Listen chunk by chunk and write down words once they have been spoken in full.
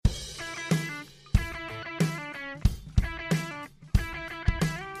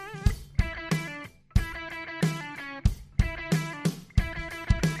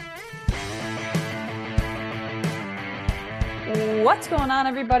What's going on,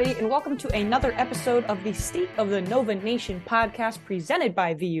 everybody, and welcome to another episode of the State of the Nova Nation podcast presented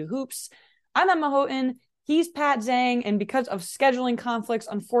by VU Hoops. I'm Emma Houghton, he's Pat Zhang, and because of scheduling conflicts,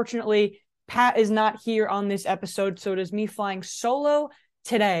 unfortunately, Pat is not here on this episode, so it is me flying solo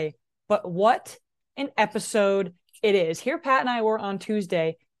today. But what an episode it is. Here, Pat and I were on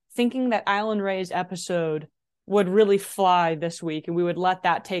Tuesday thinking that Alan Ray's episode would really fly this week, and we would let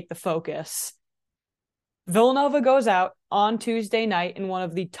that take the focus. Villanova goes out on Tuesday night in one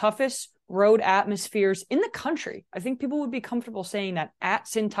of the toughest road atmospheres in the country. I think people would be comfortable saying that, at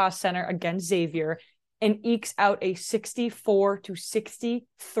Cintas Center against Xavier, and ekes out a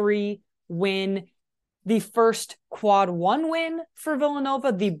 64-63 win. The first quad one win for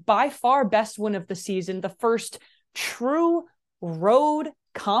Villanova, the by far best win of the season, the first true road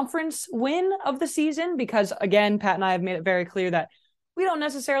conference win of the season, because again, Pat and I have made it very clear that we don't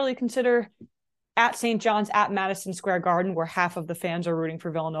necessarily consider at St. John's, at Madison Square Garden, where half of the fans are rooting for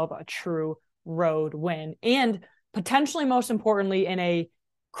Villanova, a true road win. And potentially most importantly, in a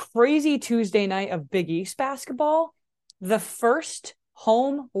crazy Tuesday night of Big East basketball, the first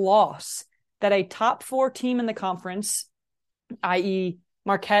home loss that a top four team in the conference, i.e.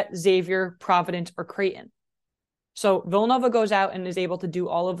 Marquette, Xavier, Providence, or Creighton. So Villanova goes out and is able to do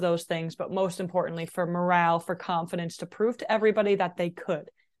all of those things, but most importantly, for morale, for confidence, to prove to everybody that they could.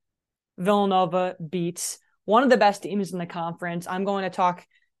 Villanova beats one of the best teams in the conference. I'm going to talk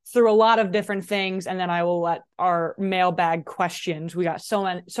through a lot of different things, and then I will let our mailbag questions. We got so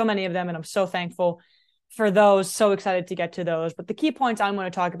many of them, and I'm so thankful for those. So excited to get to those. But the key points I'm going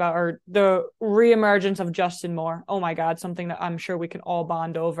to talk about are the reemergence of Justin Moore. Oh my God, something that I'm sure we can all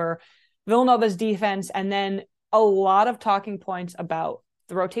bond over. Villanova's defense, and then a lot of talking points about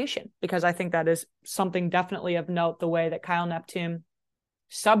the rotation, because I think that is something definitely of note, the way that Kyle Neptune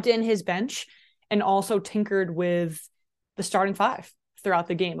subbed in his bench and also tinkered with the starting five throughout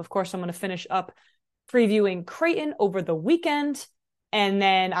the game. Of course, I'm going to finish up previewing Creighton over the weekend, and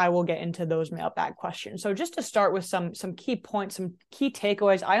then I will get into those mailbag questions. So just to start with some key points, some key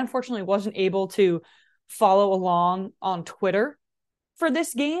takeaways, I unfortunately wasn't able to follow along on Twitter for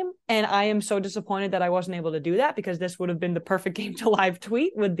this game, and I am so disappointed that I wasn't able to do that, because this would have been the perfect game to live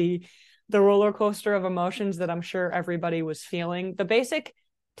tweet with the roller coaster of emotions that I'm sure everybody was feeling. The basic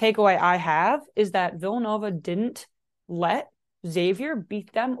takeaway I have is that Villanova didn't let Xavier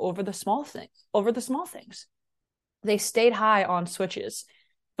beat them over the small things. They stayed high on switches.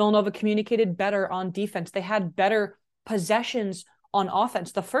 Villanova communicated better on defense. They had better possessions on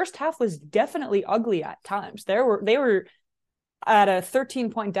offense. The first half was definitely ugly at times. They were at a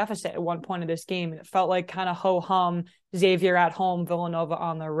 13-point deficit at one point of this game, and it felt like kind of ho-hum, Xavier at home, Villanova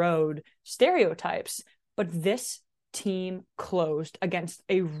on the road stereotypes. But this team closed against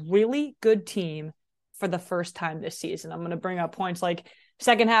a really good team for the first time this season. I'm going to bring up points like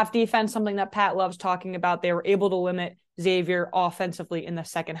second half defense, something that Pat loves talking about. They were able to limit Xavier offensively in the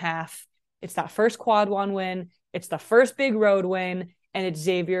second half. It's that first quad one win. It's the first big road win, and it's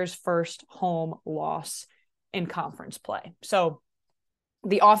Xavier's first home loss in conference play. So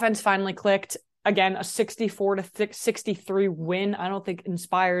the offense finally clicked. Again, a 64-63 win. I don't think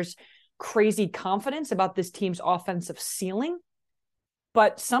inspires crazy confidence about this team's offensive ceiling.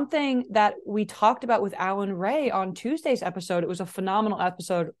 But something that we talked about with Alan Ray on Tuesday's episode, it was a phenomenal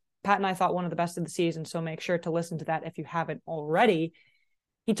episode. Pat and I thought one of the best of the season, so make sure to listen to that if you haven't already.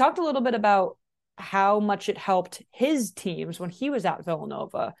 He talked a little bit about how much it helped his teams when he was at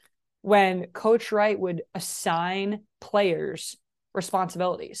Villanova, when Coach Wright would assign players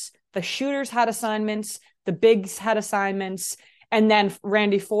responsibilities. The shooters had assignments, the bigs had assignments, and then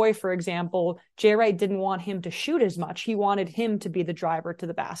Randy Foye, for example, Jay Wright didn't want him to shoot as much. He wanted him to be the driver to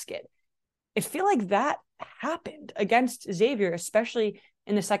the basket. I feel like that happened against Xavier, especially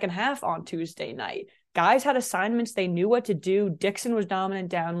in the second half on Tuesday night. Guys had assignments. They knew what to do. Dixon was dominant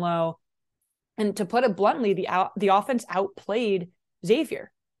down low. And to put it bluntly, the offense outplayed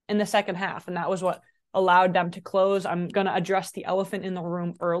Xavier in the second half, and that was what allowed them to close. I'm going to address the elephant in the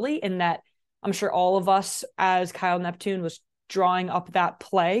room early, in that I'm sure all of us, as Kyle Neptune was drawing up that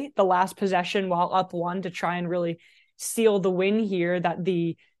play, the last possession while up one to try and really seal the win here, that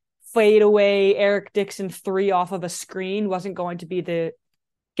the fadeaway Eric Dixon 3 off of a screen wasn't going to be the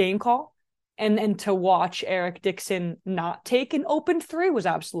game call. And to watch Eric Dixon not take an open 3 was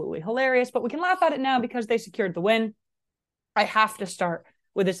absolutely hilarious, but we can laugh at it now because they secured the win. I have to start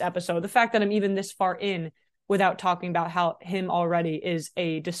with this episode. The fact that I'm even this far in without talking about how him already is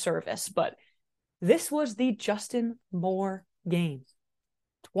a disservice, but this was the Justin Moore game.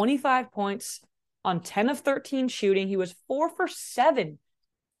 25 points on 10 of 13 shooting. He was 4 for 7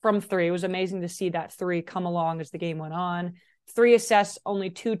 from 3. It was amazing to see that 3 come along as the game went on. 3 assists, only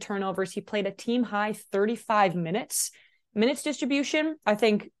 2 turnovers. He played a team high 35 minutes. Minutes distribution, I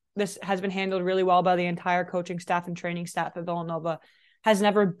think this has been handled really well by the entire coaching staff and training staff at Villanova. Has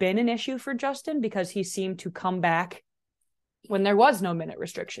never been an issue for Justin because he seemed to come back when there was no minute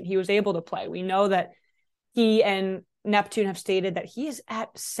restriction. He was able to play. We know that he and Neptune have stated that he is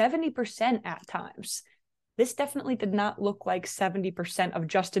at 70% at times. This definitely did not look like 70% of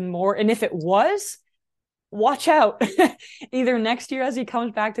Justin Moore. And if it was, watch out. Either next year as he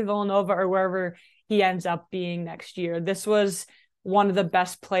comes back to Villanova or wherever he ends up being next year. This was one of the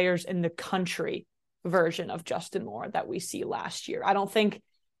best players in the country version of Justin Moore that we see last year. I don't think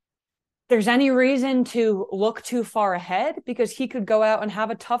there's any reason to look too far ahead because he could go out and have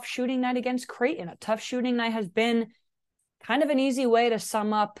a tough shooting night against Creighton. A tough shooting night has been kind of an easy way to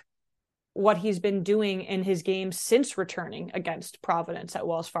sum up what he's been doing in his games since returning against Providence at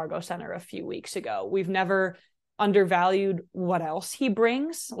Wells Fargo Center a few weeks ago. We've never undervalued what else he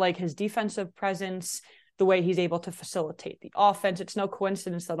brings, like his defensive presence, the way he's able to facilitate the offense. It's no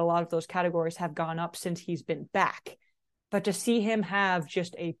coincidence that a lot of those categories have gone up since he's been back. But to see him have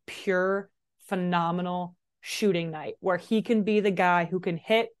just a pure, phenomenal shooting night where he can be the guy who can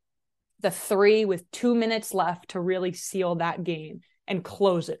hit the 3 with 2 minutes left to really seal that game and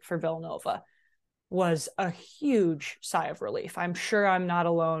close it for Villanova was a huge sigh of relief. I'm sure I'm not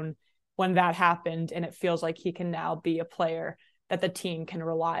alone when that happened, and it feels like he can now be a player that the team can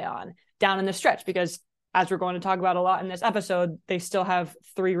rely on down in the stretch because, as we're going to talk about a lot in this episode, they still have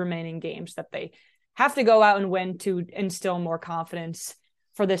 3 remaining games that they have to go out and win to instill more confidence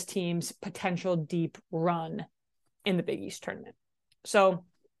for this team's potential deep run in the Big East tournament. So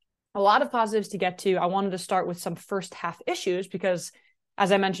a lot of positives to get to. I wanted to start with some first half issues because,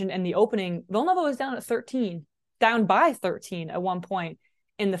 as I mentioned in the opening, Villanova was down by 13 at one point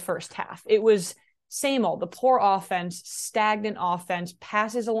in the first half. It was same old, the poor offense, stagnant offense,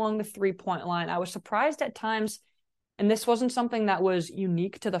 passes along the 3-point line. I was surprised at times, and this wasn't something that was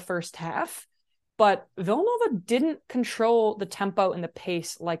unique to the first half, but Villanova didn't control the tempo and the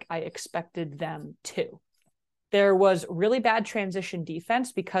pace like I expected them to. There was really bad transition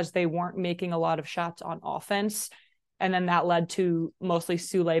defense because they weren't making a lot of shots on offense. And then that led to mostly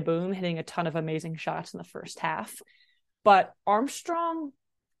Souley Boum hitting a ton of amazing shots in the first half. But Armstrong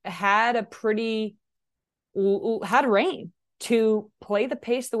had reign to play the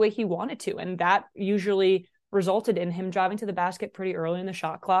pace the way he wanted to. And that usually resulted in him driving to the basket pretty early in the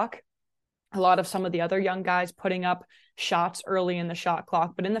shot clock. A lot of some of the other young guys putting up shots early in the shot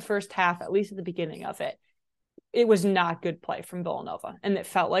clock. But in the first half, at least at the beginning of it, it was not good play from Villanova. And it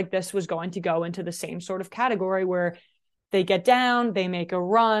felt like this was going to go into the same sort of category where they get down, they make a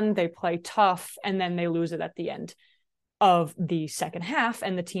run, they play tough, and then they lose it at the end of the second half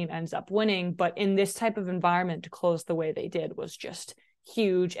and the team ends up winning. But in this type of environment, to close the way they did was just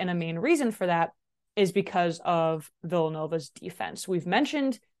huge. And a main reason for that is because of Villanova's defense. We've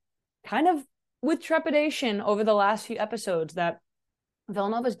mentioned kind of with trepidation over the last few episodes that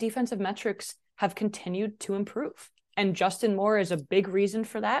Villanova's defensive metrics have continued to improve. And Justin Moore is a big reason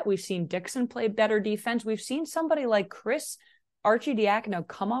for that. We've seen Dixon play better defense. We've seen somebody like Chris Arcidiacono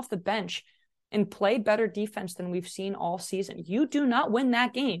come off the bench and play better defense than we've seen all season. You do not win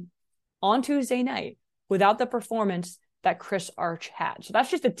that game on Tuesday night without the performance that Chris Arch had. So that's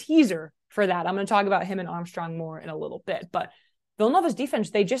just a teaser for that. I'm going to talk about him and Armstrong more in a little bit. But Villanova's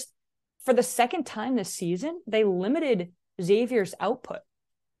defense, they just, for the second time this season, they limited Xavier's output.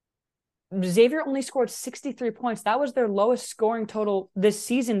 Xavier only scored 63 points. That was their lowest scoring total this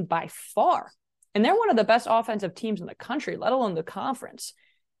season by far. And they're one of the best offensive teams in the country, let alone the conference.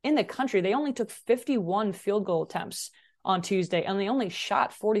 In the country, they only took 51 field goal attempts on Tuesday, and they only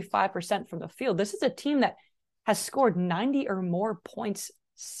shot 45% from the field. This is a team that has scored 90 or more points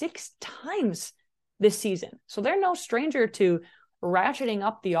 6 times this season. So they're no stranger to ratcheting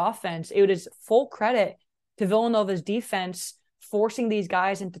up the offense. It is full credit to Villanova's defense forcing these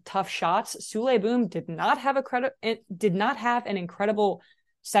guys into tough shots. Souley Boum did not have an incredible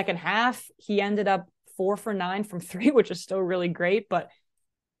second half. He ended up 4 for 9 from 3, which is still really great, but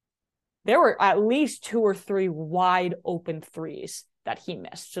there were at least 2 or 3 wide open threes that he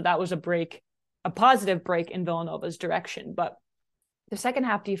missed. So that was a positive break in Villanova's direction. But the second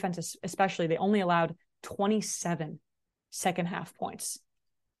half defense, especially, they only allowed 27 second half points.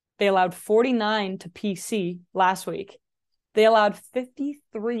 They allowed 49 to PC last week. They allowed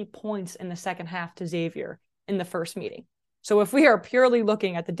 53 points in the second half to Xavier in the first meeting. So if we are purely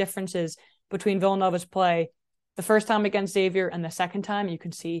looking at the differences between Villanova's play the first time against Xavier and the second time, you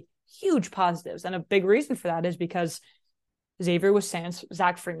can see huge positives. And a big reason for that is because Xavier was sans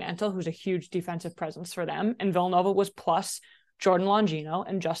Zach Fremantle, who's a huge defensive presence for them, and Villanova was plus Jordan Longino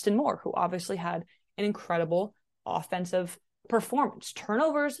and Justin Moore, who obviously had an incredible offensive performance.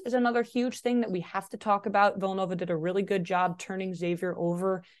 Turnovers is another huge thing that we have to talk about. Villanova did a really good job turning Xavier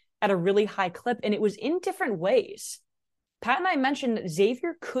over at a really high clip, and it was in different ways. Pat and I mentioned that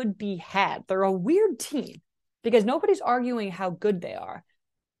Xavier could be had. They're a weird team because nobody's arguing how good they are.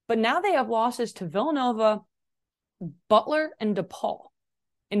 But now they have losses to Villanova, Butler, and DePaul.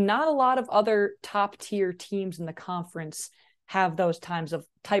 And not a lot of other top-tier teams in the conference have those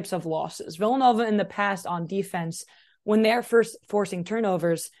types of losses. Villanova in the past on defense, when they're first forcing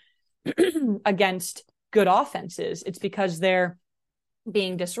turnovers against good offenses, it's because they're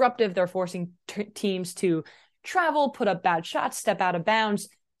being disruptive. They're forcing teams to travel, put up bad shots, step out of bounds,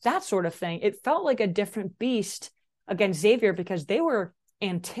 that sort of thing. It felt like a different beast against Xavier because they were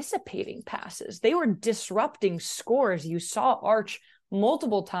anticipating passes. They were disrupting scores. You saw Arch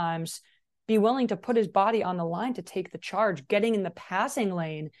multiple times be willing to put his body on the line to take the charge, getting in the passing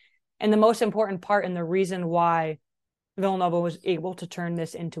lane. And the most important part and the reason why Villanova was able to turn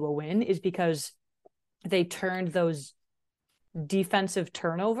this into a win is because they turned those defensive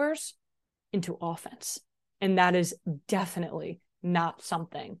turnovers into offense. And that is definitely not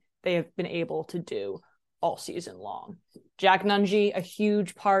something they have been able to do all season long. Jack Nunge, a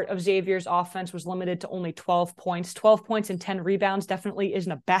huge part of Xavier's offense, was limited to only 12 points. 12 points and 10 rebounds definitely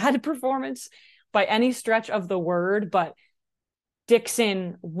isn't a bad performance by any stretch of the word, but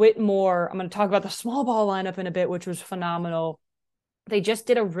Dixon, Whitmore, I'm going to talk about the small ball lineup in a bit, which was phenomenal. They just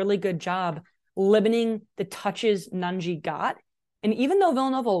did a really good job limiting the touches Nunge got. And even though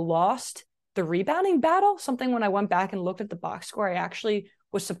Villanova lost the rebounding battle, something when I went back and looked at the box score, I actually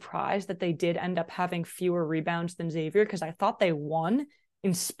was surprised that they did end up having fewer rebounds than Xavier because I thought they won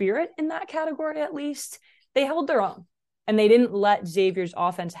in spirit in that category at least. They held their own and they didn't let Xavier's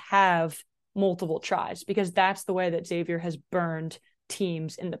offense have multiple tries because that's the way that Xavier has burned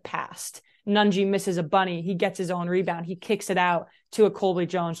teams in the past. Nunge misses a bunny, he gets his own rebound, he kicks it out to a Colby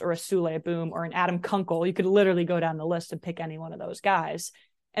Jones or a Sule Boom or an Adam Kunkel. You could literally go down the list and pick any one of those guys,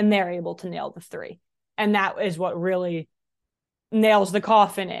 and they're able to nail the three. And that is what really nails the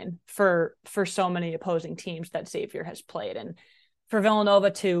coffin in for so many opposing teams that Xavier has played. And for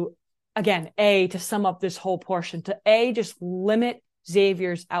Villanova to, again, to sum up this whole portion, to just limit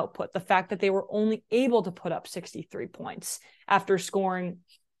Xavier's output. The fact that they were only able to put up 63 points after scoring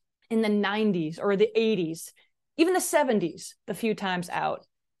in the 90s or the 80s, even the 70s, the few times out,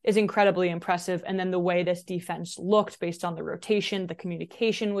 is incredibly impressive. And then the way this defense looked based on the rotation, the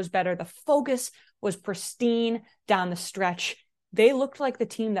communication was better. The focus was pristine down the stretch. They looked like the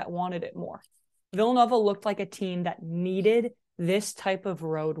team that wanted it more. Villanova looked like a team that needed this type of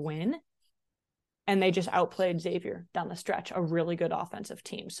road win. And they just outplayed Xavier down the stretch, a really good offensive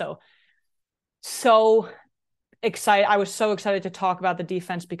team. So excited. I was so excited to talk about the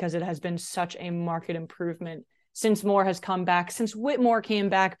defense because it has been such a marked improvement since Moore has come back, since Whitmore came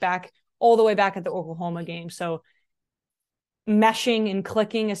back all the way back at the Oklahoma game. So meshing and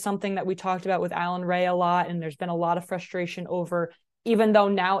clicking is something that we talked about with Alan Ray a lot. And there's been a lot of frustration over, even though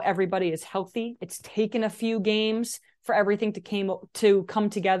now everybody is healthy, it's taken a few games for everything to come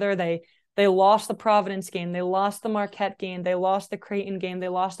together. They lost the Providence game. They lost the Marquette game. They lost the Creighton game. They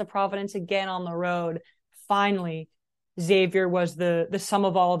lost the Providence again on the road. Finally, Xavier was the sum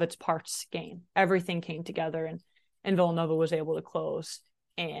of all of its parts game. Everything came together and Villanova was able to close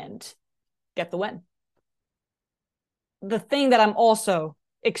and get the win. The thing that I'm also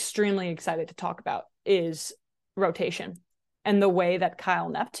extremely excited to talk about is rotation and the way that Kyle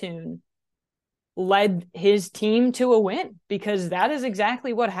Neptune led his team to a win, because that is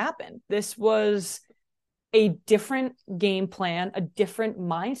exactly what happened. This was a different game plan, a different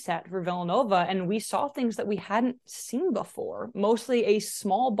mindset for Villanova, and we saw things that we hadn't seen before, mostly a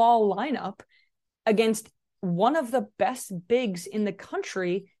small ball lineup against one of the best bigs in the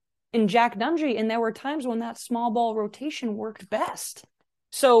country in Jack Nunge, and there were times when that small ball rotation worked best.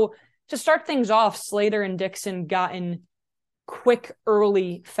 So to start things off, Slater and Dixon got in quick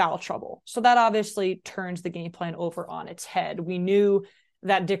early foul trouble. So that obviously turns the game plan over on its head. We knew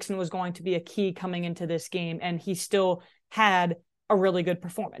that Dixon was going to be a key coming into this game, and he still had a really good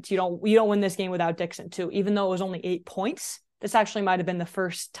performance. You don't win this game without Dixon too. Even though it was only 8 points, this actually might have been the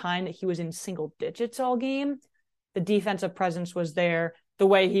first time that he was in single digits all game. The defensive presence was there. The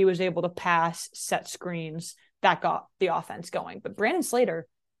way he was able to pass, set screens, that got the offense going. But Brandon Slater,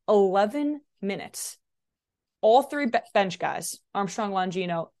 11 minutes. All three bench guys, Armstrong,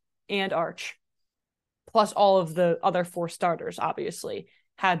 Longino, and Arch, plus all of the other four starters, obviously,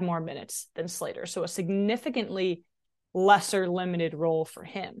 had more minutes than Slater. So a significantly lesser limited role for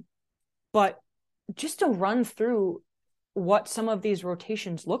him. But just to run through what some of these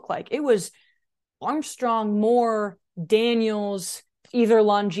rotations look like. It was Armstrong, Moore, Daniels, either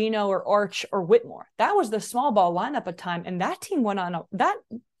Longino or Arch or Whitmore. That was the small ball lineup at time, and that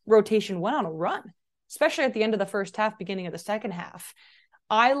rotation went on a run, especially at the end of the first half, beginning of the second half.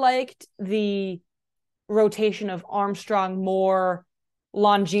 I liked the rotation of Armstrong, Moore,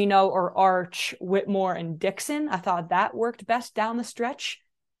 Longino or Arch, Whitmore, and Dixon. I thought that worked best down the stretch.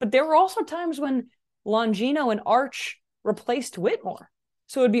 But there were also times when Longino and Arch replaced Whitmore.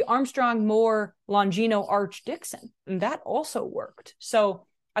 So it would be Armstrong, Moore, Longino, Arch, Dixon. And that also worked. So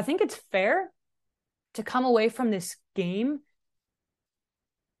I think it's fair to come away from this game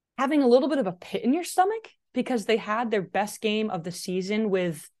having a little bit of a pit in your stomach because they had their best game of the season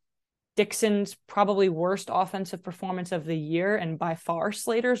with Dixon's probably worst offensive performance of the year, and by far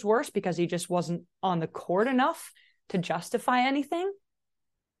Slater's worst because he just wasn't on the court enough to justify anything.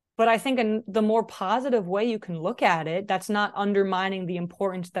 But I think in the more positive way you can look at it, that's not undermining the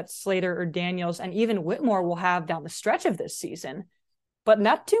importance that Slater or Daniels and even Whitmore will have down the stretch of this season. But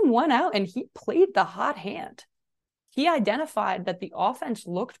Neptune went out and he played the hot hand. He identified that the offense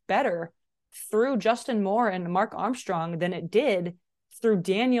looked better through Justin Moore and Mark Armstrong than it did through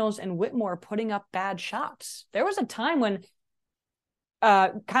Daniels and Whitmore putting up bad shots. There was a time when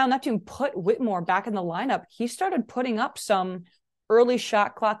Kyle Neptune put Whitmore back in the lineup. He started putting up some early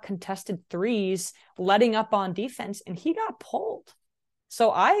shot clock contested threes, letting up on defense, and he got pulled.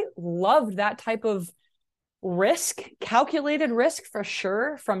 So I loved that type of risk, calculated risk for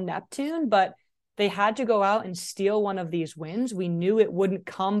sure from Neptune, but they had to go out and steal one of these wins. We knew it wouldn't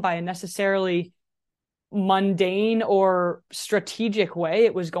come by a necessarily mundane or strategic way.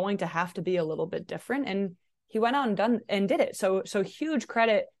 It was going to have to be a little bit different, and he went out and did it. So huge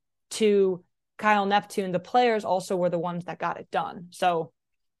credit to Kyle Neptune. The players also were the ones that got it done. So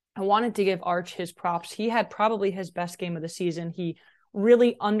I wanted to give Arch his props. He had probably his best game of the season. He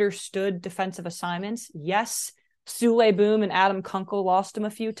really understood defensive assignments. Yes, Souley Boum and Adam Kunkel lost him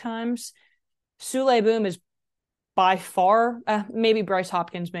a few times. Souley Boum is by far, maybe Bryce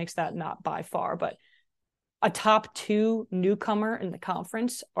Hopkins makes that not by far, but a top 2 newcomer in the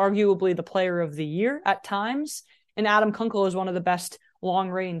conference, arguably the player of the year at times. And Adam Kunkel is one of the best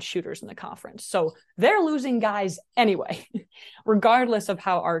long-range shooters in the conference. So they're losing guys anyway, regardless of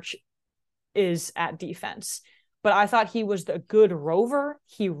how Arch is at defense. But I thought he was the good rover.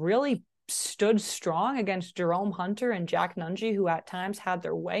 He really stood strong against Jerome Hunter and Jack Nungy, who at times had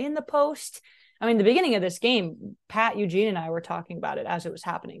their way in the post. I mean, the beginning of this game, Pat, Eugene, and I were talking about it as it was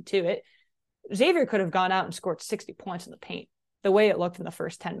happening too. Xavier could have gone out and scored 60 points in the paint, the way it looked in the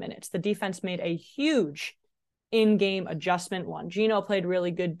first 10 minutes. The defense made a huge in-game adjustment. Longino played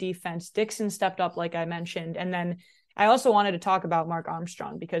really good defense. Dixon stepped up, like I mentioned. And then I also wanted to talk about Mark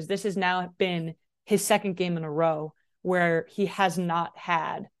Armstrong because this has now been his second game in a row where he has not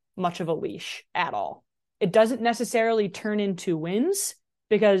had much of a leash at all. It doesn't necessarily turn into wins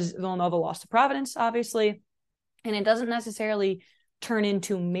because Villanova lost to Providence, obviously, and it doesn't necessarily turn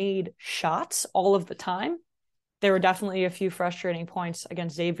into made shots all of the time. There were definitely a few frustrating points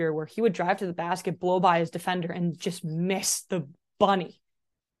against Xavier where he would drive to the basket, blow by his defender, and just miss the bunny.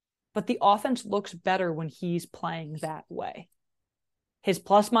 But the offense looks better when he's playing that way. His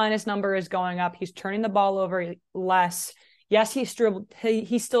plus-minus number is going up. He's turning the ball over less. Yes, he's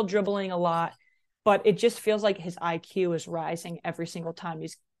still dribbling a lot, but it just feels like his IQ is rising every single time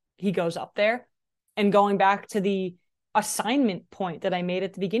he goes up there. And going back to the assignment point that I made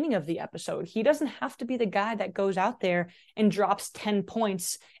at the beginning of the episode, he doesn't have to be the guy that goes out there and drops 10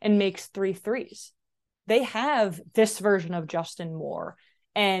 points and makes 3 threes. They have this version of Justin Moore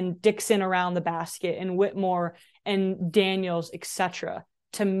and Dixon around the basket and Whitmore and Daniels, etc.,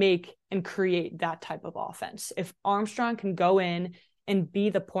 to make and create that type of offense. If Armstrong can go in and be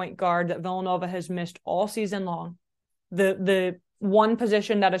the point guard that Villanova has missed all season long, the one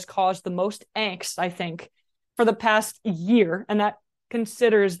position that has caused the most angst, I think, for the past year, and that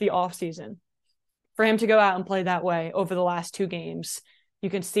considers the offseason, for him to go out and play that way over the last 2 games, you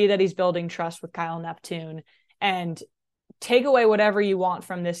can see that he's building trust with Kyle Neptune. And take away whatever you want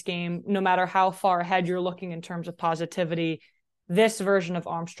from this game, no matter how far ahead you're looking in terms of positivity, this version of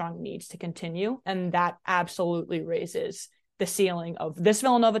Armstrong needs to continue. And that absolutely raises the ceiling of this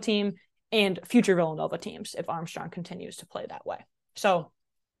Villanova team and future Villanova teams if Armstrong continues to play that way. So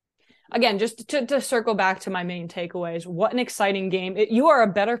again, just to circle back to my main takeaways, what an exciting game. You are a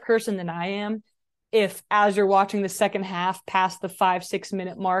better person than I am if, as you're watching the second half past the 5-6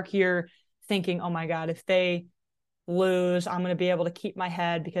 minute mark, you're thinking, oh my God, if they lose, I'm going to be able to keep my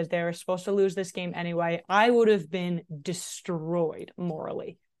head because they were supposed to lose this game anyway. I would have been destroyed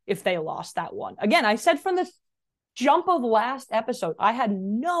morally if they lost that one. Again, I said from the jump of last episode, I had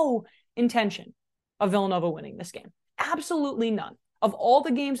no intention of Villanova winning this game. Absolutely none. Of all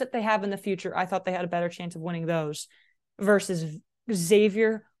the games that they have in the future, I thought they had a better chance of winning those versus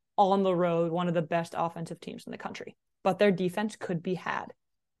Xavier on the road, one of the best offensive teams in the country. But their defense could be had,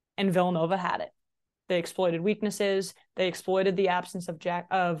 and Villanova had it. They exploited weaknesses. They exploited the absence of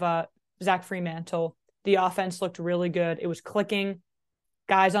Zach Freemantle. The offense looked really good. It was clicking.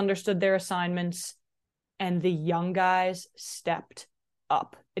 Guys understood their assignments, and the young guys stepped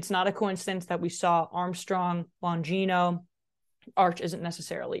up. It's not a coincidence that we saw Armstrong, Longino. Arch isn't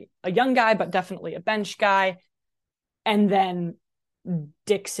necessarily a young guy, but definitely a bench guy. And then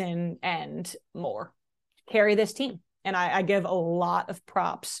Dixon and Moore carry this team. And I give a lot of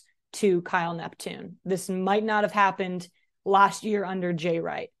props to Kyle Neptune. This might not have happened last year under Jay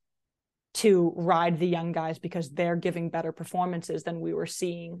Wright to ride the young guys because they're giving better performances than we were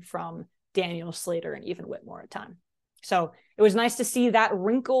seeing from Daniel Slater and even Whitmore at time. So it was nice to see that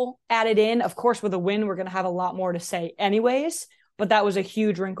wrinkle added in. Of course, with a win, we're going to have a lot more to say anyways, but that was a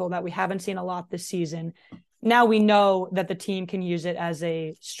huge wrinkle that we haven't seen a lot this season. Now we know that the team can use it as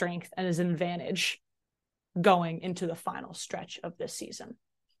a strength and as an advantage going into the final stretch of this season.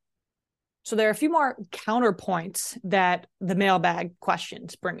 So there are a few more counterpoints that the mailbag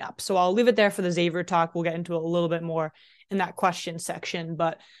questions bring up. So I'll leave it there for the Xavier talk. We'll get into it a little bit more in that question section,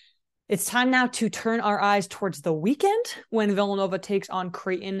 but it's time now to turn our eyes towards the weekend when Villanova takes on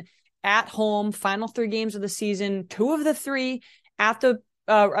Creighton at home. Final 3 games of the season, 2 of the 3 at the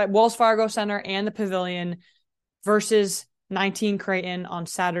Wells Fargo Center and the Pavilion versus 19 Creighton on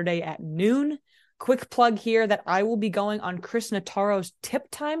Saturday at noon. Quick plug here that I will be going on Chris Notaro's Tip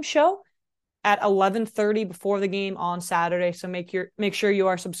Time show at 11:30 before the game on Saturday. So make sure you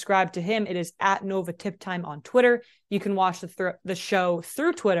are subscribed to him. It is at Nova Tip Time on Twitter. You can watch the show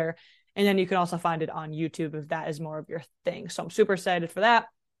through Twitter, and then you can also find it on YouTube if that is more of your thing. So I'm super excited for that.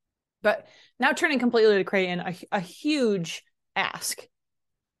 But now turning completely to Creighton, a huge ask.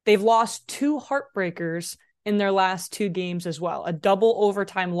 They've lost 2 heartbreakers in their last 2 games as well. A double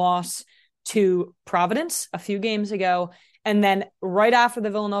overtime loss to Providence a few games ago, and then right after the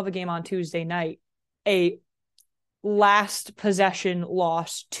Villanova game on Tuesday night, a last possession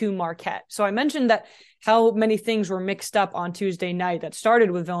loss to Marquette. So I mentioned that how many things were mixed up on Tuesday night that started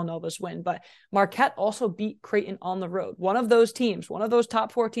with Villanova's win, but Marquette also beat Creighton on the road. One of those teams, one of those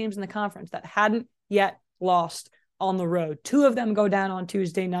top 4 teams in the conference that hadn't yet lost on the road. 2 of them go down on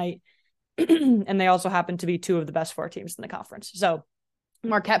Tuesday night, and they also happen to be 2 of the best 4 teams in the conference. So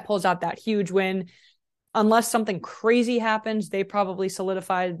Marquette pulls out that huge win. Unless something crazy happens, they probably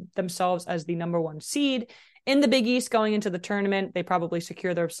solidified themselves as the number 1 seed in the Big East going into the tournament. They probably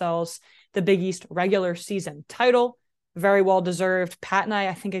secure themselves the Big East regular season title. Very well deserved. Pat and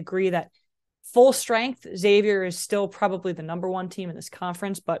I think, agree that full strength, Xavier is still probably the number 1 team in this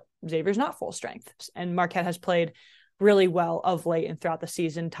conference, but Xavier's not full strength. And Marquette has played really well of late and throughout the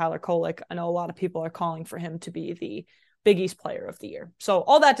season. Tyler Kolek, I know a lot of people are calling for him to be the Big East Player of the Year. So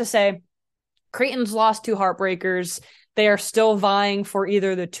all that to say, Creighton's lost 2 heartbreakers. They are still vying for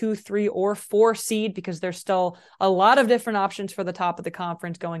either the 2, 3, or 4 seed because there's still a lot of different options for the top of the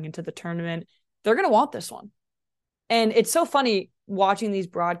conference going into the tournament. They're going to want this one. And it's so funny watching these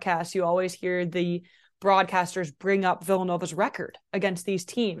broadcasts. You always hear the broadcasters bring up Villanova's record against these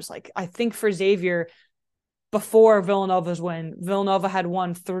teams. Like, I think for Xavier, before Villanova's win, Villanova had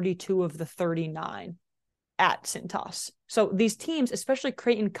won 32 of the 39 at Cintas. So these teams, especially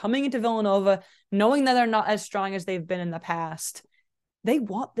Creighton, coming into Villanova, knowing that they're not as strong as they've been in the past, they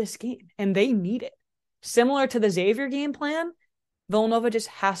want this game and they need it. Similar to the Xavier game plan, Villanova just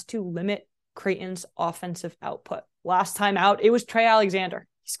has to limit Creighton's offensive output. Last time out, it was Trey Alexander.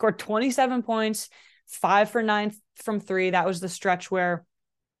 He scored 27 points, 5 for 9 from 3. That was the stretch where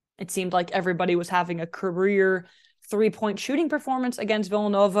it seemed like everybody was having a career 3-point shooting performance against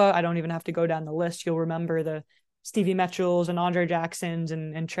Villanova. I don't even have to go down the list. You'll remember the Stevie Mitchells and Andre Jacksons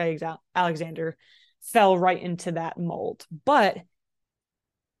and Trey Alexander fell right into that mold. But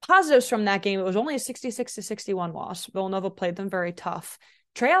positives from that game, it was only a 66-61 loss. Villanova played them very tough.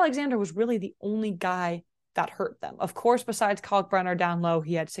 Trey Alexander was really the only guy that hurt them. Of course, besides Kalkbrenner down low,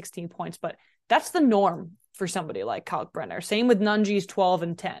 he had 16 points, but that's the norm for somebody like Kalkbrenner. Same with Nunji's 12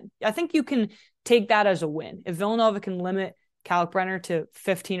 and 10. I think you can take that as a win. If Villanova can limit Kalkbrenner to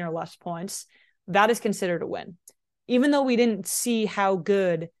 15 or less points, that is considered a win. Even though we didn't see how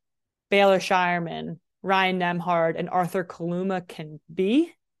good Baylor Shireman, Ryan Nemhard, and Arthur Kaluma can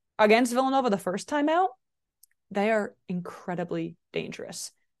be against Villanova the first time out, they are incredibly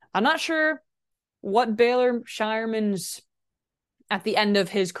dangerous. I'm not sure what Baylor Shireman's at the end of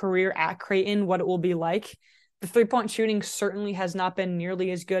his career at Creighton, what it will be like. The 3-point shooting certainly has not been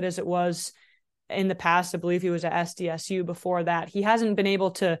nearly as good as it was in the past. I believe he was at SDSU before that. He hasn't been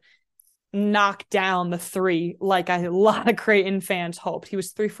able to knock down the three like a lot of Creighton fans hoped. He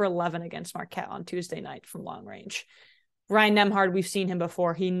was 3 for 11 against Marquette on Tuesday night from long range. Ryan Nembhard, we've seen him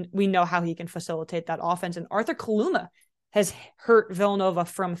before. We know how he can facilitate that offense. And Arthur Kaluma has hurt Villanova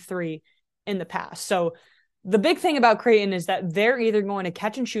from 3 in the past. So the big thing about Creighton is that they're either going to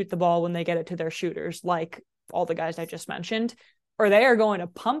catch and shoot the ball when they get it to their shooters, like all the guys I just mentioned, or they are going to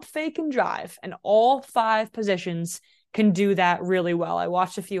pump, fake, and drive. And all 5 positions can do that really well. I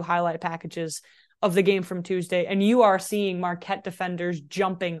watched a few highlight packages of the game from Tuesday, and you are seeing Marquette defenders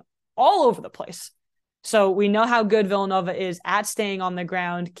jumping all over the place. So we know how good Villanova is at staying on the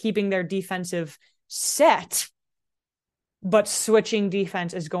ground, keeping their defensive set, but switching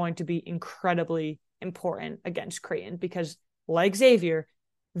defense is going to be incredibly important against Creighton because, like Xavier,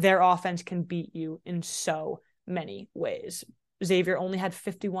 their offense can beat you in so many ways. Xavier only had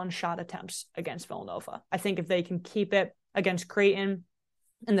 51 shot attempts against Villanova. I think if they can keep it against Creighton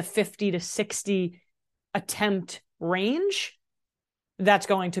in the 50 to 60 attempt range, that's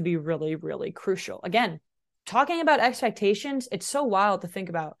going to be really, really crucial. Again, talking about expectations, it's so wild to think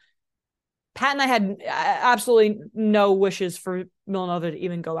about. Pat and I had absolutely no wishes for Villanova to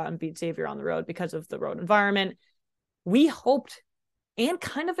even go out and beat Xavier on the road because of the road environment. We hoped and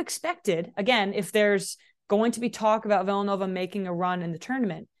kind of expected, again, if there's going to be talk about Villanova making a run in the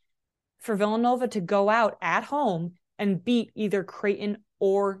tournament, for Villanova to go out at home and beat either Creighton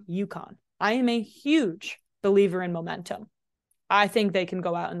or UConn. I am a huge believer in momentum. I think they can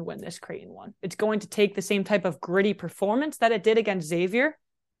go out and win this Creighton one. It's going to take the same type of gritty performance that it did against Xavier.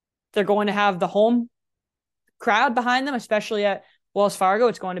 They're going to have the home crowd behind them, especially at Wells Fargo.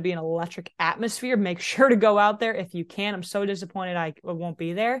 It's going to be an electric atmosphere. Make sure to go out there if you can. I'm so disappointed I won't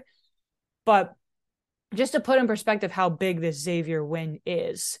be there. But just to put in perspective how big this Xavier win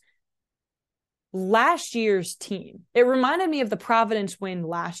is, last year's team, it reminded me of the Providence win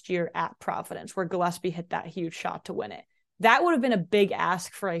last year at Providence, where Gillespie hit that huge shot to win it. That would have been a big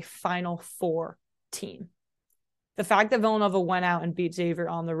ask for a Final Four team. The fact that Villanova went out and beat Xavier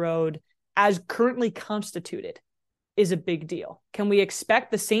on the road as currently constituted is a big deal. Can we expect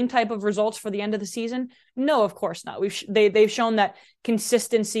the same type of results for the end of the season? No, of course not. They've shown that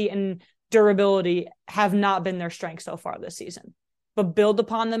consistency and durability have not been their strength so far this season. But build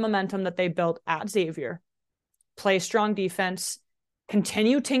upon the momentum that they built at Xavier, play strong defense,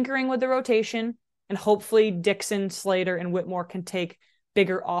 continue tinkering with the rotation, and hopefully Dixon, Slater, and Whitmore can take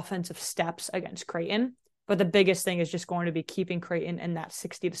bigger offensive steps against Creighton. But the biggest thing is just going to be keeping Creighton in that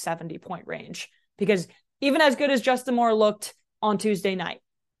 60 to 70 point range. Because even as good as Justin Moore looked on Tuesday night,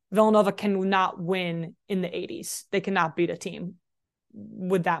 Villanova cannot win in the 80s. They cannot beat a team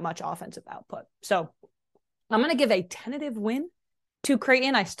with that much offensive output. So I'm going to give a tentative win to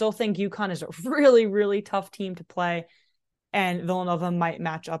Creighton. I still think UConn is a really, really tough team to play. And Villanova might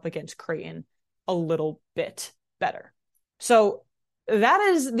match up against Creighton a little bit better. So that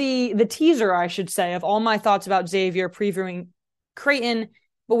is the teaser, I should say, of all my thoughts about Xavier, previewing Creighton.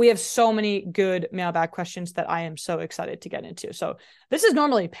 But we have so many good mailbag questions that I am so excited to get into. So this is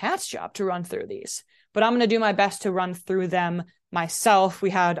normally Pat's job to run through these, but I'm going to do my best to run through them myself. We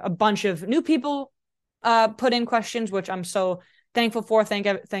had a bunch of new people put in questions, which I'm so thankful for.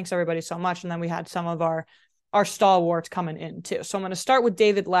 Thanks everybody so much. And then we had some of our stalwarts coming in too. So I'm going to start with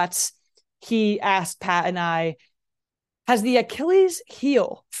David Letts. He asked Pat and I, has the Achilles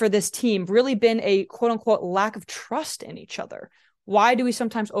heel for this team really been a quote unquote lack of trust in each other? Why do we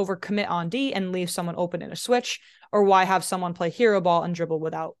sometimes overcommit on D and leave someone open in a switch? Or why have someone play hero ball and dribble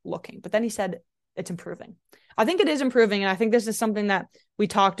without looking? But then he said it's improving. I think it is improving. And I think this is something that we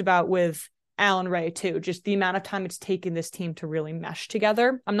talked about with Allen Ray too, just the amount of time it's taken this team to really mesh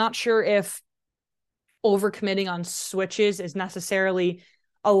together. I'm not sure if overcommitting on switches is necessarily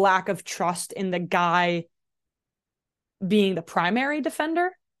a lack of trust in the guy being the primary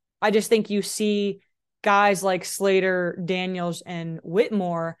defender. I just think you see guys like Slater, Daniels, and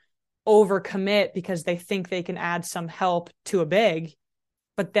Whitmore overcommit because they think they can add some help to a big,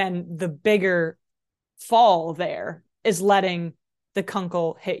 but then the bigger fall there is letting the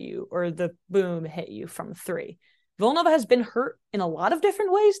Kunkel hit you or the boom hit you from 3. Villanova has been hurt in a lot of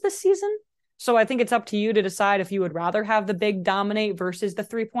different ways this season. So I think it's up to you to decide if you would rather have the big dominate versus the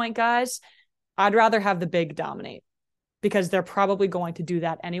 3-point guys. I'd rather have the big dominate because they're probably going to do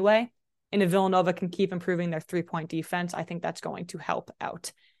that anyway. And if Villanova can keep improving their 3-point defense, I think that's going to help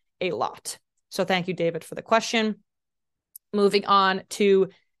out a lot. So thank you, David, for the question. Moving on to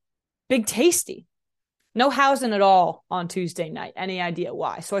Big Tasty. No Hausen at all on Tuesday night. Any idea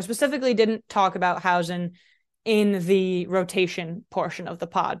why? So I specifically didn't talk about Hausen in the rotation portion of the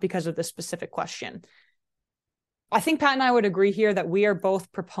pod because of this specific question. I think Pat and I would agree here that we are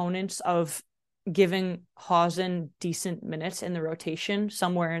both proponents of giving Hausen decent minutes in the rotation,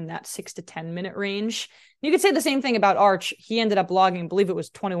 somewhere in that 6 to 10 minute range. You could say the same thing about Arch. He ended up logging, I believe it was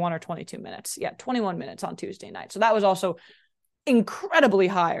 21 or 22 minutes. Yeah, 21 minutes on Tuesday night. So that was also incredibly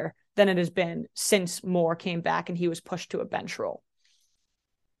higher than it has been since Moore came back and he was pushed to a bench role.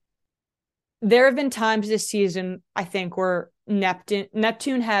 There have been times this season, I think, where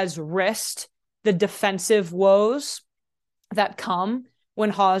Neptune has risked the defensive woes that come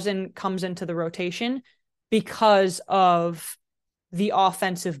when Hausen comes into the rotation because of the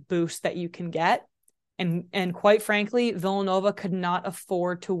offensive boost that you can get. And quite frankly, Villanova could not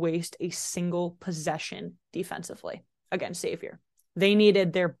afford to waste a single possession defensively against Xavier. They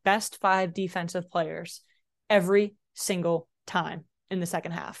needed their best 5 defensive players every single time in the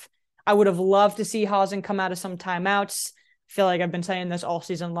second half. I would have loved to see Hausen come out of some timeouts. I feel like I've been saying this all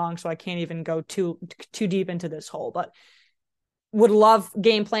season long, so I can't even go too deep into this hole, but would love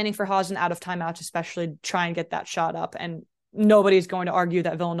game planning for Hausen out of timeouts, especially try and get that shot up. And nobody's going to argue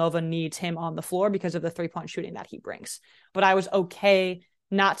that Villanova needs him on the floor because of the 3-point shooting that he brings. But I was okay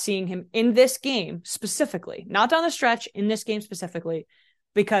not seeing him in this game specifically, not down the stretch, in this game specifically,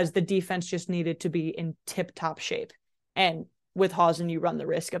 because the defense just needed to be in tip-top shape. And with Hausen, you run the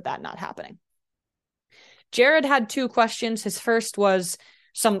risk of that not happening. Jared had 2 questions. His first was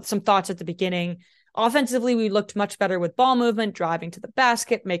some thoughts at the beginning. Offensively, we looked much better with ball movement, driving to the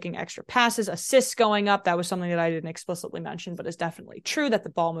basket, making extra passes, assists going up. That was something that I didn't explicitly mention, but is definitely true that the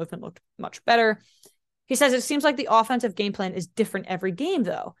ball movement looked much better. He says it seems like the offensive game plan is different every game,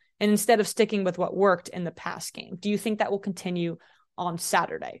 though, and instead of sticking with what worked in the past game. Do you think that will continue on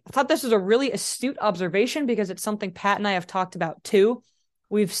Saturday? I thought this was a really astute observation because it's something Pat and I have talked about too.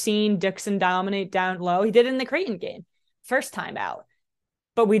 We've seen Dixon dominate down low. He did it in the Creighton game, first time out.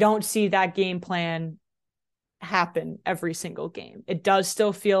 But we don't see that game plan happen every single game. It does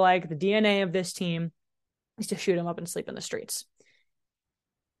still feel like the DNA of this team is to shoot him up and sleep in the streets.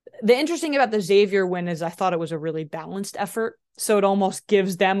 The interesting about the Xavier win is I thought it was a really balanced effort. So it almost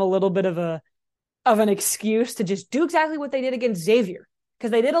gives them a little bit of an excuse to just do exactly what they did against Xavier,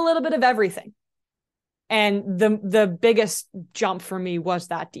 because they did a little bit of everything. And the biggest jump for me was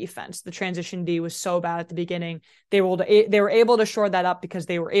that defense. The transition D was so bad at the beginning. They were able to shore that up because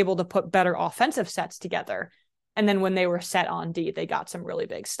they were able to put better offensive sets together. And then when they were set on D, they got some really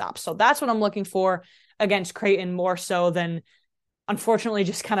big stops. So that's what I'm looking for against Creighton, more so than, unfortunately,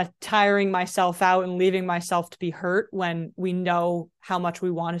 just kind of tiring myself out and leaving myself to be hurt when we know how much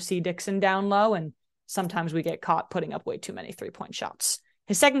we want to see Dixon down low. And sometimes we get caught putting up way too many 3-point shots.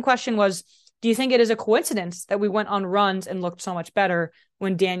 His second question was, do you think it is a coincidence that we went on runs and looked so much better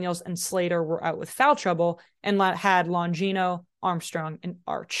when Daniels and Slater were out with foul trouble and had Longino, Armstrong, and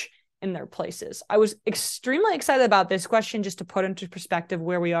Arch in their places? I was extremely excited about this question just to put into perspective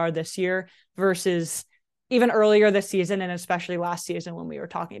where we are this year versus even earlier this season, and especially last season when we were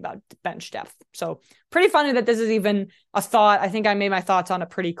talking about bench depth. So pretty funny that this is even a thought. I think I made my thoughts on it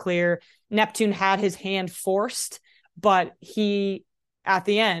pretty clear. Neptune had his hand forced, but he, at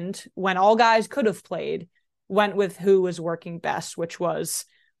the end, when all guys could have played, went with who was working best, which was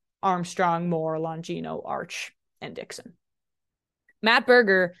Armstrong, Moore, Longino, Arch, and Dixon. Matt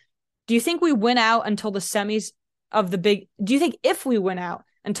Berger, do you think we win out until the semis of the Big... Do you think if we win out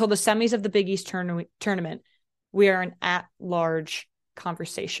until the semis of the Big East tournament, we are an at-large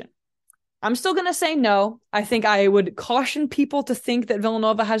conversation? I'm still going to say no. I think I would caution people to think that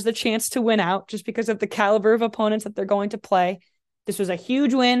Villanova has the chance to win out just because of the caliber of opponents that they're going to play. This was a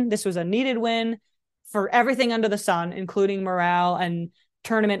huge win. This was a needed win for everything under the sun, including morale and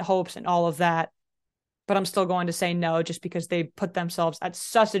tournament hopes and all of that. But I'm still going to say no, just because they put themselves at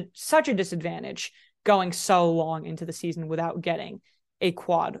such a disadvantage going so long into the season without getting a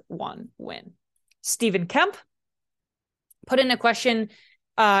quad 1 win. Stephen Kemp put in a question.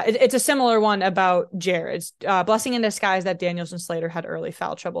 It's a similar one about Jared's. Blessing in disguise that Daniels and Slater had early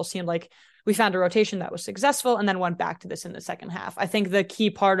foul trouble. Seemed like we found a rotation that was successful and then went back to this in the second half. I think the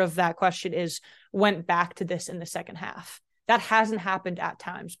key part of that question is went back to this in the second half. That hasn't happened at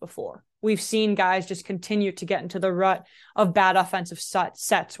times before. We've seen guys just continue to get into the rut of bad offensive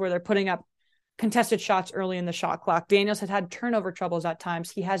sets where they're putting up contested shots early in the shot clock. Daniels has had turnover troubles at times.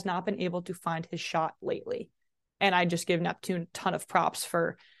 He has not been able to find his shot lately. And I just give Neptune a ton of props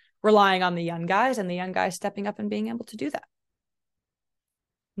for relying on the young guys and the young guys stepping up and being able to do that.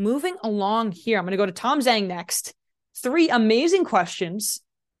 Moving along here, I'm going to go to Tom Zhang next. 3 amazing questions.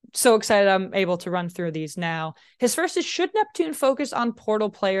 So excited I'm able to run through these now. His first is, should Neptune focus on portal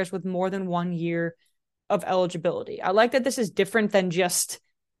players with more than 1 year of eligibility. I like that this is different than just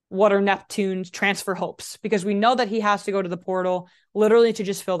what are Neptune's transfer hopes, because we know that he has to go to the portal literally to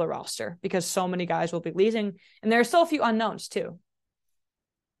just fill the roster because so many guys will be leaving. And there are still a few unknowns too.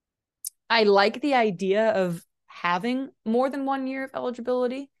 I like the idea of having more than 1 year of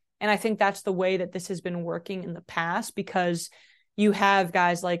eligibility. And I think that's the way that this has been working in the past, because you have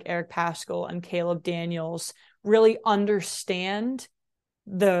guys like Eric Paschall and Caleb Daniels really understand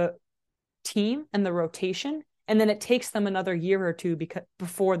the team and the rotation. And then it takes them another year or two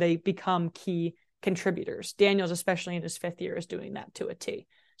before they become key contributors. Daniels, especially in his 5th year, is doing that to a T.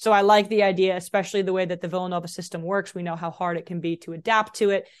 So I like the idea, especially the way that the Villanova system works. We know how hard it can be to adapt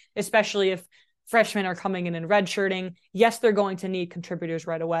to it, especially if freshmen are coming in and redshirting. Yes, they're going to need contributors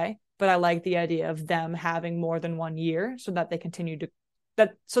right away, but I like the idea of them having more than 1 year so that they can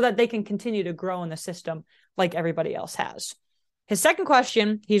continue to grow in the system like everybody else has. His second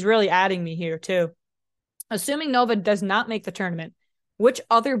question, he's really adding me here too. Assuming Nova does not make the tournament, which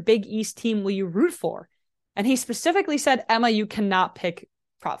other Big East team will you root for? And he specifically said, Emma, you cannot pick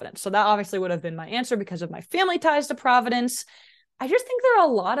Providence. So that obviously would have been my answer because of my family ties to Providence. I just think there are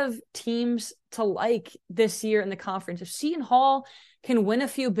a lot of teams to like this year in the conference. If Seton Hall can win a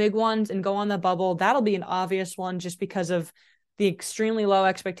few big ones and go on the bubble, that'll be an obvious one just because of the extremely low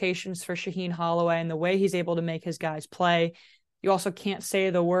expectations for Shaheen Holloway and the way he's able to make his guys play. You also can't say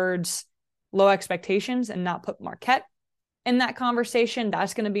the words low expectations and not put Marquette in that conversation.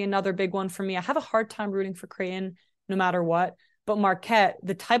 That's going to be another big one for me. I have a hard time rooting for Creighton no matter what, but Marquette,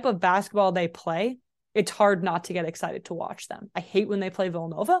 the type of basketball they play, it's hard not to get excited to watch them. I hate when they play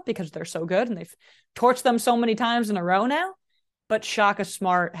Villanova because they're so good and they've torched them so many times in a row now, but Shaka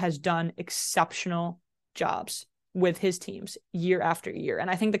Smart has done exceptional jobs with his teams year after year. And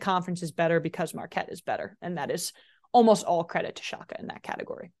I think the conference is better because Marquette is better. And that is almost all credit to Shaka in that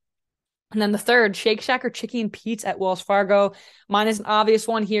category. And then the third, Shake Shack or Chicky and Pete's at Wells Fargo. Mine is an obvious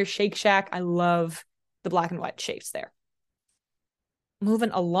one here, Shake Shack. I love the black and white shapes there.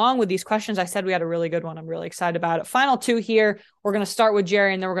 Moving along with these questions, I said we had a really good one. I'm really excited about it. Final two here. We're going to start with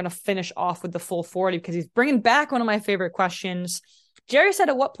Jerry, and then we're going to finish off with the full 40 because he's bringing back one of my favorite questions. Jerry said,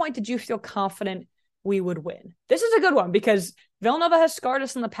 at what point did you feel confident we would win? This is a good one because Villanova has scarred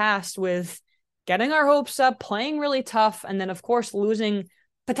us in the past with getting our hopes up, playing really tough, and then, of course, losing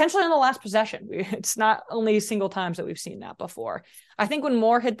potentially in the last possession. It's not only single times that we've seen that before. I think when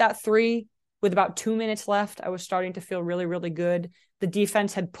Moore hit that three with about 2 minutes left, I was starting to feel really, really good. The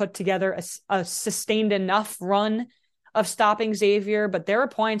defense had put together a sustained enough run of stopping Xavier, but there were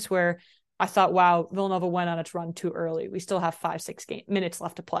points where I thought, wow, Villanova went on its run too early. We still have 5-6 minutes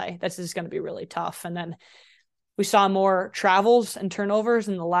left to play. This is going to be really tough. And then we saw more travels and turnovers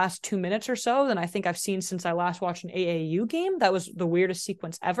in the last 2 minutes or so than I think I've seen since I last watched an AAU game. That was the weirdest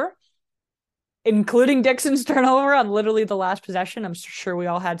sequence ever, including Dixon's turnover on literally the last possession. I'm sure we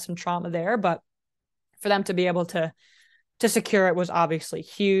all had some trauma there, but for them to be able to secure it was obviously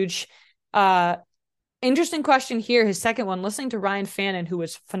huge. Interesting question here. His second one, listening to Ryan Fannin, who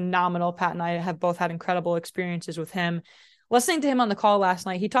was phenomenal. Pat and I have both had incredible experiences with him. Listening to him on the call last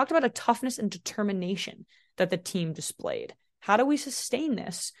night, he talked about a toughness and determination that the team displayed. How do we sustain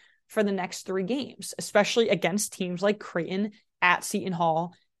this for the next 3 games, especially against teams like Creighton, at Seton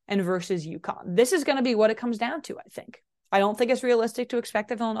Hall, and versus UConn? This is going to be what it comes down to, I think. I don't think it's realistic to expect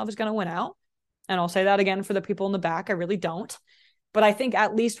that Villanova is going to win out. And I'll say that again for the people in the back. I really don't. But I think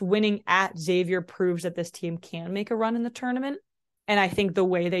at least winning at Xavier proves that this team can make a run in the tournament. And I think the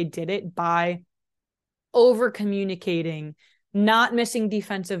way they did it by over-communicating, not missing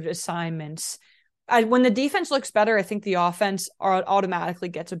defensive assignments. When the defense looks better, I think the offense automatically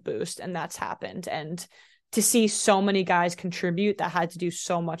gets a boost, and that's happened. And to see so many guys contribute, that had to do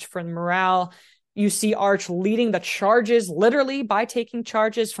so much for morale. You see Arch leading the charges literally by taking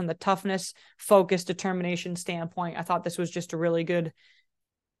charges from the toughness, focus, determination standpoint. I thought this was just a really good,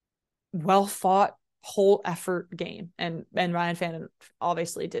 well-fought, whole effort game. And Ryan Fannin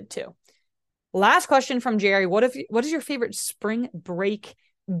obviously did too. Last question from Jerry. What is your favorite spring break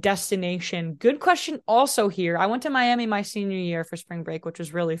destination? Good question also here. I went to Miami my senior year for spring break, which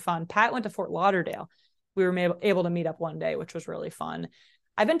was really fun. Pat went to Fort Lauderdale. We were able to meet up one day, which was really fun.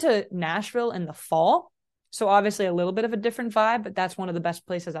 I've been to Nashville in the fall, so obviously a little bit of a different vibe, but that's one of the best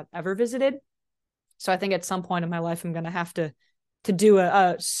places I've ever visited. So I think at some point in my life, I'm going to have to do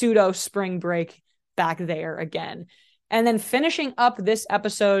a pseudo spring break back there again. And then finishing up this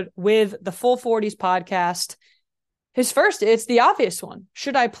episode with the Full 40s podcast. It's the obvious one.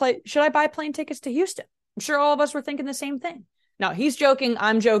 Should I buy plane tickets to Houston? I'm sure all of us were thinking the same thing. Now, he's joking.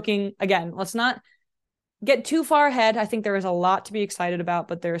 I'm joking. Again, let's not get too far ahead. I think there is a lot to be excited about,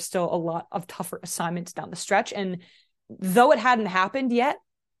 but there is still a lot of tougher assignments down the stretch. And though it hadn't happened yet,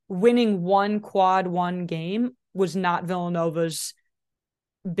 winning one quad one game was not Villanova's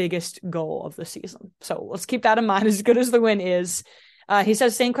biggest goal of the season. So let's keep that in mind, as good as the win is. He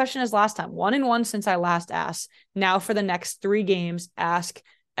says, same question as last time. 1-1 since I last asked. Now for the next 3 games, ask,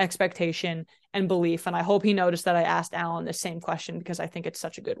 expectation, and belief. And I hope he noticed that I asked Alan the same question because I think it's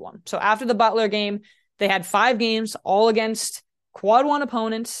such a good one. So after the Butler game, they had 5 games, all against quad one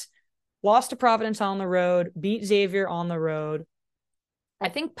opponents, lost to Providence on the road, beat Xavier on the road. I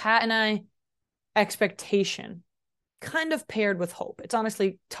think Pat and I, expectation kind of paired with hope. It's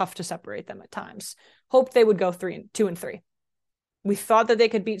honestly tough to separate them at times. Hope they would go 2-3. We thought that they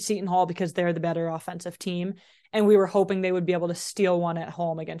could beat Seton Hall because they're the better offensive team, and we were hoping they would be able to steal one at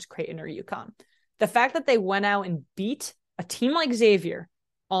home against Creighton or UConn. The fact that they went out and beat a team like Xavier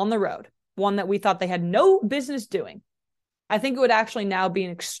on the road, one that we thought they had no business doing, I think it would actually now be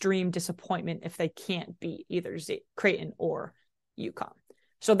an extreme disappointment if they can't beat either Creighton or UConn.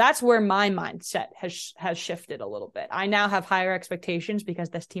 So that's where my mindset has shifted a little bit. I now have higher expectations because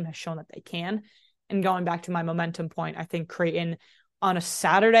this team has shown that they can. And going back to my momentum point, I think Creighton on a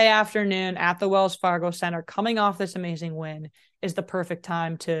Saturday afternoon at the Wells Fargo Center, coming off this amazing win, is the perfect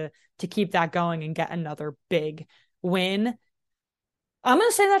time to keep that going and get another big win. I'm going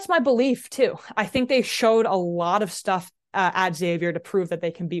to say that's my belief too. I think they showed a lot of stuff at Xavier to prove that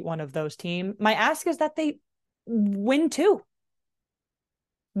they can beat one of those teams. My ask is that they win 2.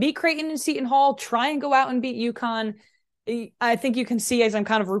 Beat Creighton and Seton Hall, try and go out and beat UConn. I think you can see, as I'm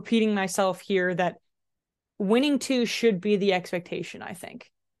kind of repeating myself here, that winning 2 should be the expectation, I think.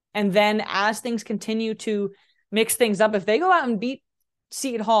 And then as things continue to mix things up, if they go out and beat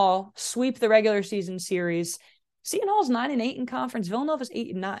Seton Hall, sweep the regular season series, Seton Hall's 9-8 in conference, Villanova's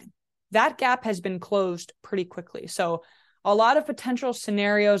 8-9. That gap has been closed pretty quickly. So a lot of potential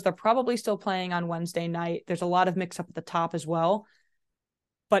scenarios. They're probably still playing on Wednesday night. There's a lot of mix up at the top as well.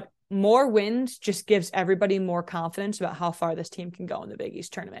 But more wins just gives everybody more confidence about how far this team can go in the Big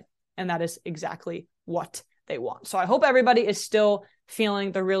East tournament. And that is exactly what they want. So I hope everybody is still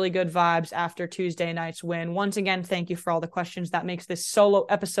feeling the really good vibes after Tuesday night's win. Once again, thank you for all the questions. That makes this solo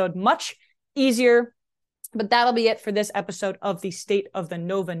episode much easier. But that'll be it for this episode of the State of the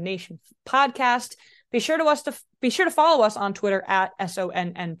Nova Nation podcast. Be sure to follow us on Twitter at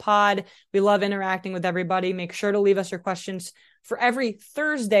SONNPod. We love interacting with everybody. Make sure to leave us your questions for every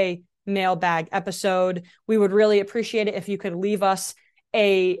Thursday mailbag episode. We would really appreciate it if you could leave us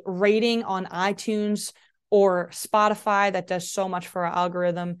a rating on iTunes or Spotify. That does so much for our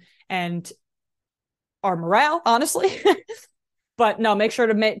algorithm and our morale, honestly. But no, make sure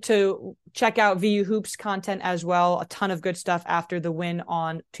to check out VU Hoops content as well. A ton of good stuff after the win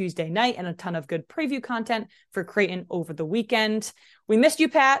on Tuesday night and a ton of good preview content for Creighton over the weekend. We missed you,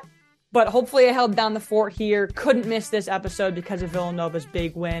 Pat, but hopefully I held down the fort here. Couldn't miss this episode because of Villanova's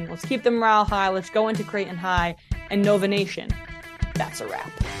big win. Let's keep the morale high. Let's go into Creighton high and Nova Nation. That's a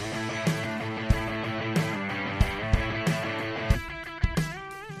wrap.